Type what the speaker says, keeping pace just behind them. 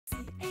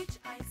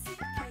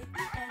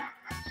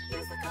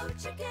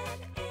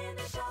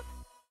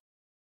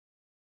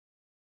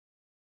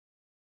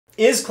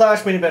Is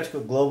Clash Mini about to go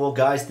global?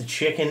 Guys, the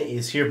Chicken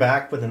is here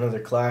back with another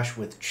Clash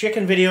with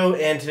Chicken video,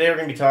 and today we're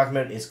going to be talking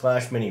about, is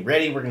Clash Mini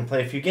ready? We're going to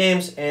play a few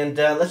games, and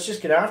let's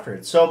just get after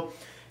it. So,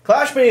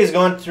 Clash Mini has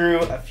gone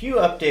through a few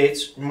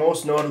updates,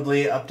 most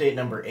notably update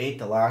number 8,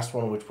 the last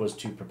one, which was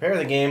to prepare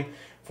the game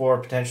for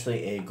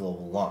potentially a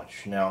global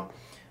launch. Now,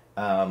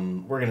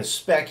 we're going to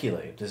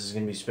speculate, this is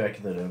going to be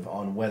speculative,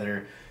 on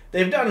whether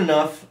they've done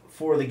enough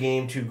for the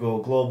game to go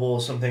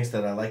global, some things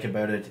that I like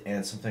about it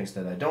and some things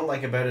that I don't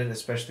like about it,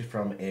 especially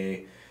from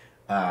a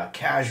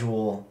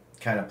casual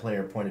kind of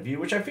player point of view,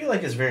 which I feel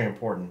like is very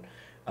important.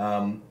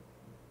 From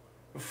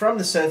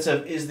the sense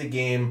of, is the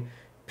game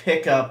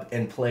pick up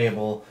and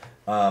playable,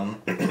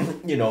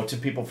 you know, to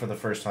people for the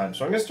first time.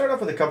 So I'm going to start off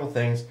with a couple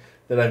things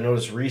that I've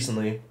noticed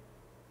recently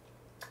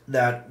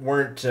that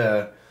weren't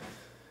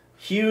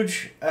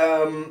huge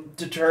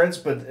deterrents,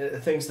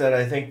 but things that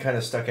I think kind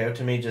of stuck out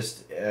to me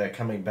just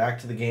coming back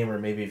to the game, or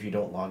maybe if you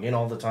don't log in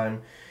all the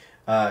time,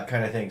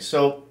 kind of thing.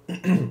 So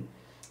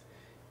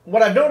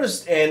what I've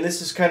noticed, and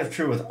this is kind of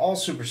true with all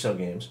Supercell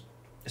games,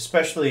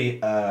 especially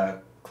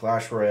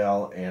Clash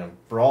Royale and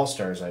Brawl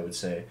Stars, I would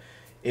say,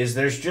 is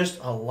there's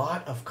just a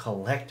lot of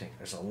collecting.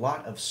 There's a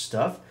lot of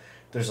stuff.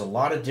 There's a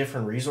lot of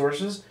different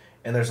resources,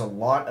 and there's a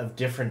lot of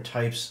different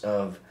types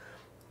of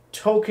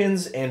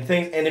tokens and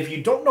things, and if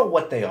you don't know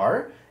what they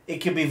are,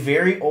 it can be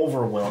very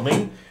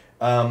overwhelming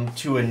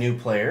to a new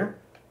player.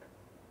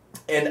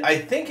 And I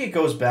think it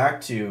goes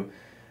back to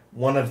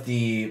one of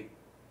the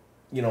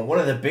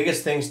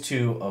biggest things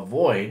to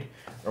avoid,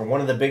 or one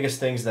of the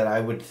biggest things that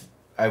I would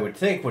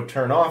think would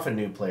turn off a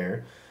new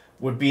player,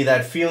 would be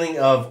that feeling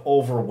of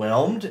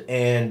overwhelmed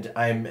and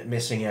I'm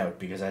missing out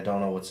because I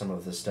don't know what some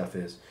of this stuff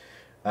is.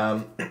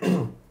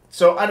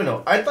 So I don't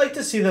know. I'd like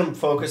to see them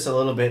focus a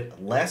little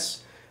bit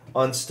less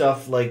on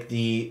stuff like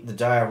the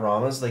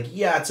dioramas. Like,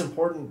 yeah, it's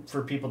important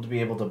for people to be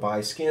able to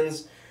buy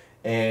skins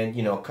and,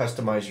 you know,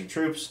 customize your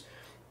troops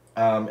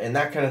and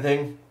that kind of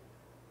thing.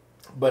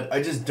 But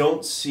I just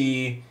don't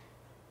see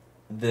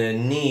the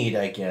need,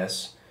 I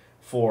guess,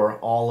 for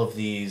all of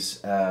these,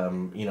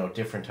 you know,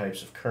 different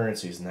types of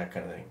currencies and that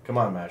kind of thing. Come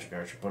on, Magic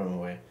Archer, put him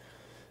away.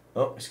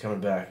 Oh, he's coming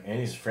back, and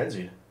he's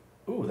frenzied.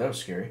 Ooh, that was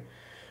scary.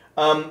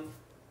 So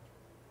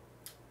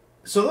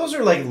those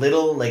are like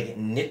little, like,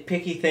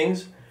 nitpicky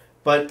things.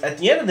 But at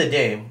the end of the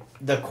day,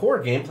 the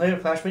core gameplay of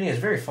Clash Mini is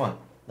very fun.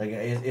 Like,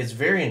 it's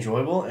very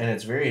enjoyable and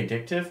it's very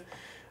addictive.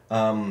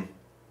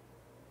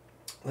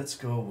 Let's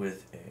go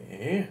with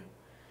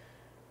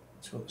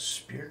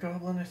Spear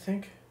Goblin, I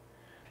think.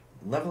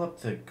 Level up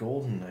the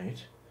Golden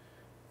Knight,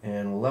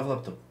 and we'll level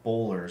up the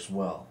Bowler as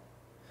well.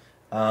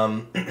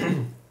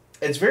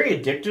 It's very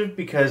addictive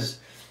because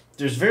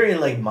there's very,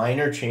 like,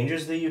 minor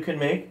changes that you can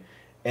make,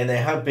 and they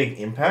have big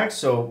impacts.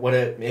 So what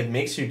it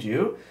makes you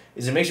do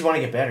is it makes you want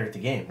to get better at the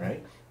game,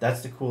 right?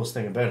 That's the coolest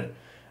thing about it.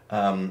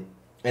 And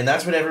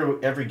that's what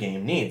every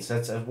game needs.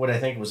 That's what I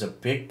think was a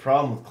big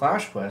problem with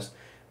Clash Quest,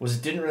 was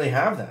it didn't really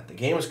have that. The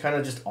game was kind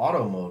of just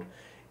auto mode.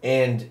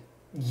 And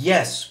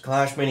yes,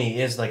 Clash Mini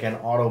is like an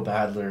auto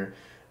battler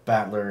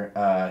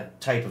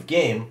type of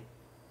game,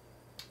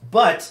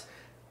 but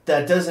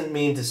that doesn't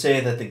mean to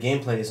say that the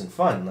gameplay isn't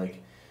fun.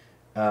 Like,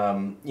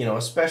 you know,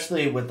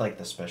 especially with, like,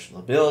 the special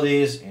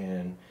abilities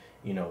and,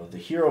 you know, the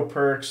hero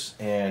perks,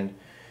 and,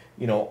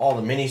 you know, all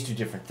the minis do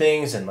different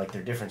things, and, like,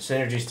 their different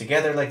synergies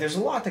together. Like, there's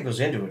a lot that goes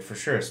into it for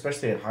sure,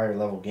 especially at higher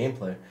level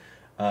gameplay.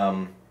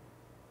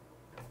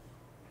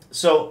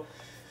 So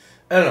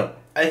I don't know.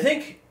 I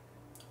think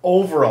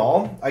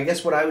overall, I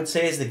guess what I would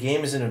say is the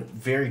game is in a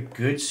very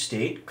good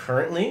state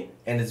currently,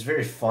 and it's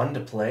very fun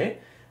to play.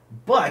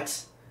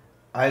 But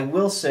I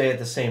will say at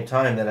the same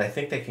time that I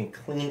think they can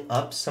clean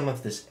up some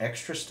of this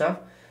extra stuff,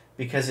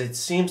 because it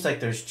seems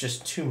like there's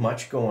just too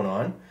much going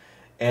on.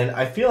 And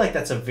I feel like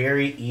that's a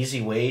very easy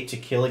way to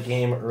kill a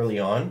game early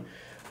on,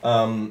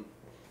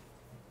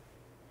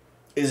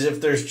 is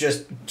if there's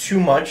just too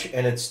much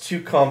and it's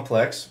too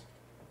complex.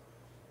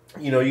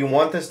 You know, you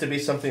want this to be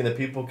something that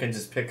people can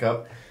just pick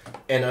up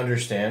and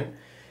understand.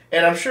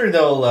 And I'm sure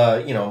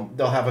they'll, you know,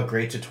 they'll have a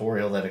great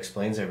tutorial that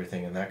explains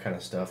everything and that kind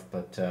of stuff.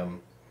 But,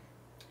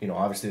 you know,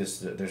 obviously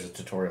there's a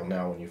tutorial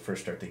now when you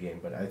first start the game.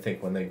 But I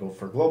think when they go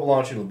for global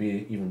launch, it'll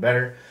be even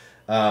better.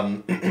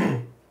 But,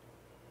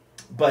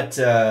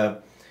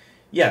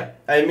 yeah,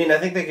 I mean, I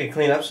think they could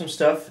clean up some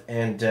stuff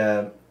and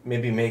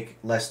maybe make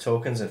less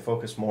tokens and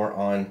focus more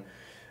on,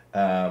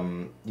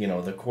 you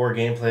know, the core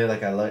gameplay.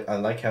 Like, I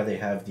like how they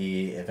have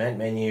the event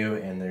menu,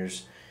 and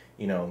there's,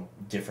 you know,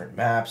 different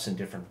maps and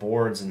different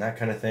boards and that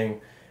kind of thing,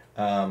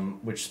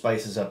 which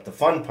spices up the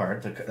fun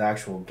part, the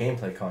actual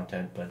gameplay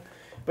content. But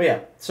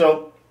yeah,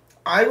 so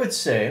I would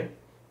say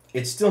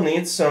it still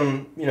needs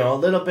some, you know, a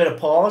little bit of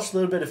polish, a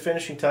little bit of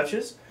finishing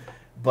touches,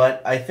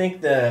 but I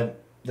think the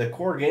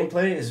core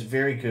gameplay is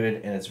very good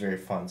and it's very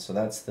fun. So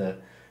that's the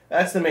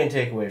main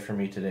takeaway for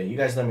me today. You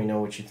guys let me know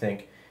what you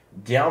think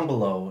down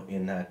below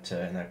in that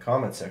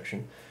comment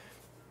section.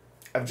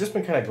 I've just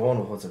been kind of going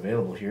with what's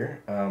available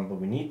here, but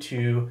we need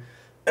to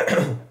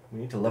We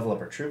need to level up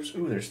our troops.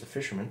 Ooh, there's the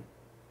fisherman.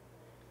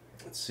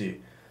 Let's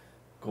see.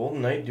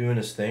 Golden Knight doing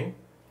his thing.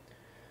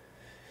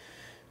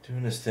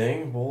 Doing his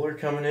thing. Bowler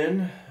coming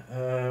in.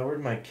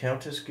 Where'd my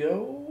Countess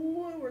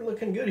go? We're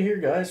looking good here,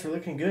 guys. We're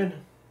looking good.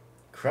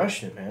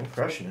 Crushing it, man.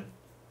 Crushing it.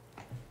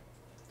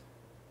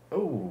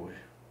 Oh.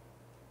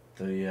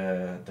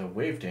 The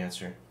Wave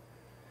Dancer.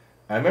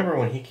 I remember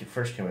when he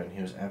first came in,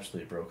 he was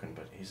absolutely broken,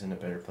 but he's in a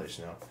better place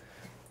now.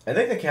 I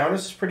think the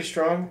Countess is pretty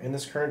strong in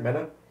this current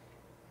meta.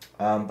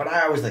 But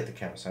I always like the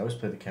Countess. I always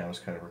play the Countess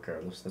kind of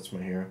regardless. That's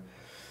my hero.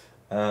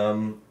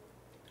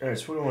 Alright,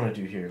 so what do I want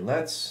to do here?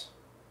 Let's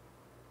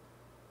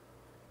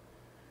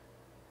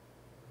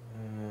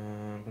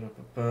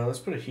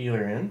put a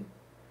healer in.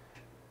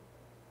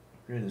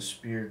 Upgrade the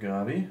Spear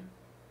Gobby.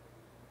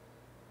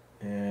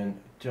 And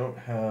don't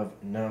have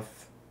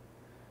enough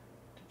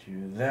to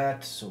do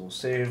that, so we'll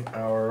save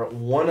our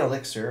one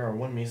elixir, our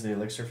one measly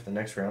elixir for the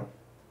next round.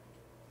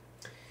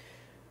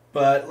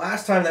 But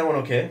last time that went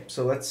okay,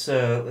 so let's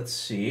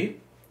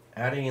see.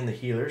 Adding in the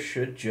healer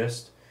should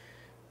just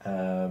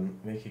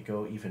make it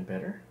go even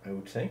better, I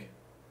would think.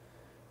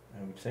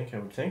 I would think.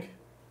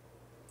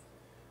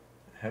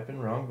 I have been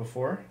wrong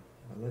before,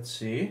 but let's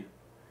see.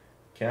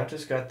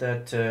 Countess got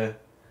that,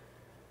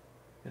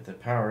 get the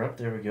power up,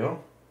 there we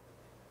go.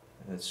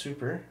 That's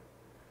super.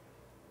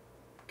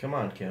 Come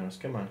on, Countess,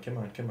 come on.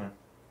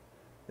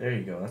 There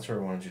you go, that's where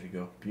I wanted you to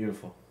go.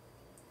 Beautiful.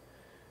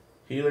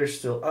 Healer's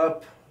still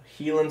up.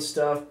 Healing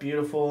stuff,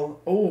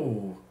 beautiful.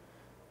 Oh,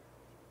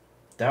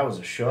 that was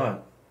a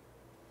shot.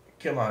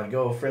 Come on,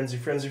 go. Frenzy.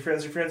 Who's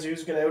going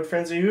to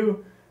out-frenzy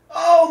who?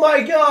 Oh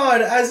my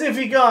god, as if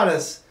he got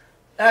us.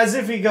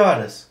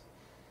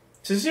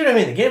 So see what I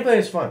mean? The gameplay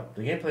is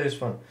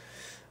fun.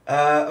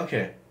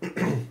 Okay.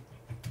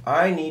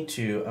 I need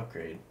to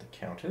upgrade the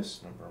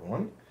Countess, number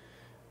 1.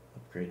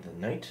 Upgrade the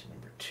Knight,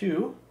 number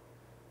 2.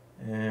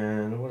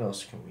 And what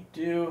else can we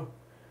do?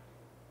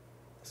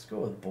 Let's go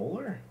with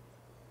Bowler.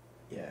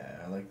 Yeah,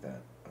 I like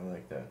that.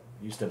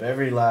 Used up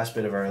every last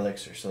bit of our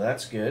elixir, so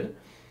that's good.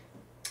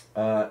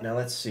 Now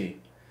let's see.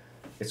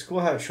 It's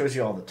cool how it shows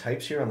you all the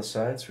types here on the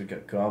sides. We've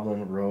got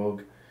Goblin,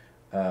 Rogue,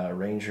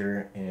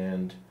 Ranger,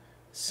 and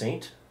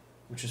Saint,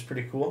 which is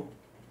pretty cool.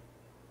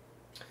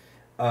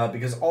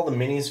 Because all the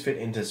minis fit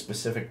into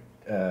specific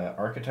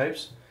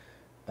archetypes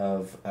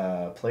of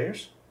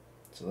players.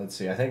 So let's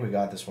see. I think we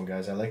got this one,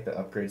 guys. I like the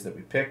upgrades that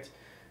we picked.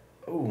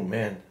 Oh,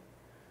 man.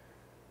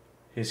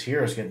 His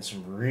hero's getting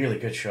some really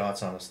good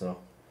shots on us, though.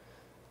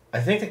 I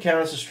think the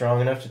Countess is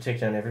strong enough to take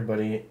down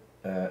everybody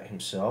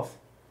himself.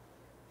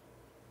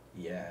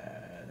 Yeah,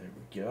 there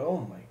we go.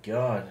 Oh, my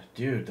God.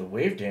 Dude, the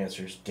Wave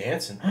Dancer's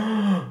dancing.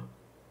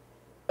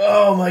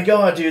 Oh, my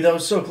God, dude. That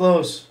was so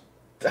close.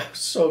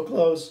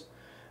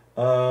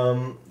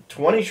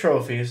 20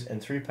 trophies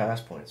and 3 pass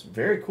points.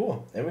 Very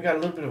cool. And we got a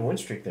little bit of a win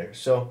streak there.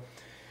 So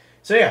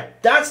yeah,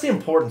 that's the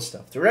important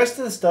stuff. The rest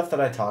of the stuff that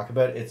I talk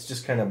about, it's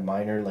just kind of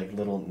minor, like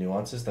little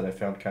nuances that I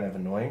found kind of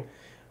annoying.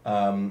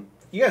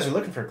 You guys are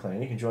looking for a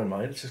clan, you can join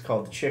mine. It's just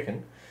called the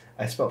Chicken.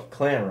 I spelled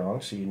clan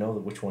wrong, so you know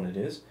which one it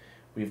is.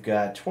 We've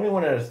got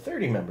 21 out of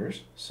 30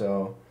 members,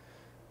 so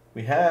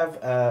we have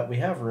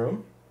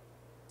room.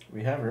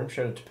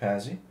 Shout out to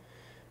Pazzy.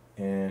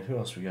 And who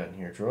else we got in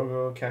here?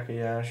 Drogo,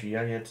 Kakayash,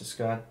 Yaya to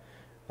Scott.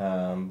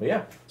 But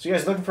yeah, so you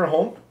guys looking for a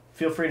home?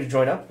 Feel free to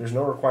join up. There's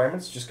no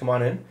requirements. Just come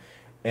on in.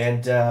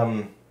 And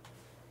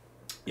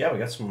yeah, we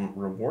got some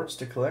rewards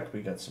to collect.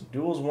 We got some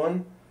duels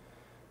won.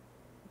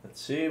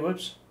 Let's see.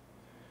 Whoops.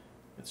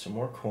 Got some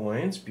more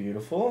coins.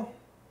 Beautiful.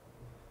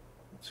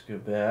 Let's go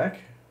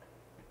back.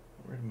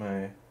 Where'd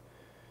my...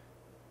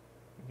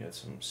 We got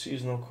some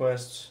seasonal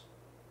quests.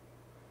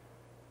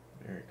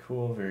 Very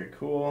cool. Very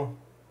cool.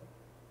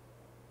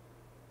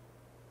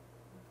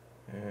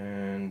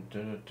 And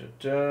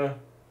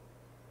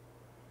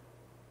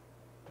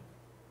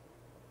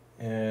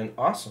and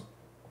awesome.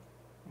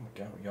 Oh my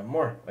god, we got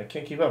more. I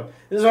can't keep up.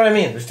 This is what I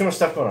mean. There's too much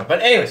stuff going on.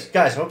 But anyways,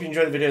 guys, I hope you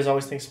enjoyed the video. As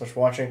always, thanks so much for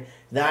watching.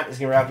 That is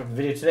going to wrap up the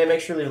video today. Make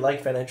sure to leave a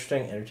like, find it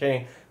interesting,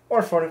 entertaining, or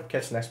informative.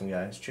 Catch you next one,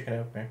 guys. Chicken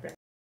out.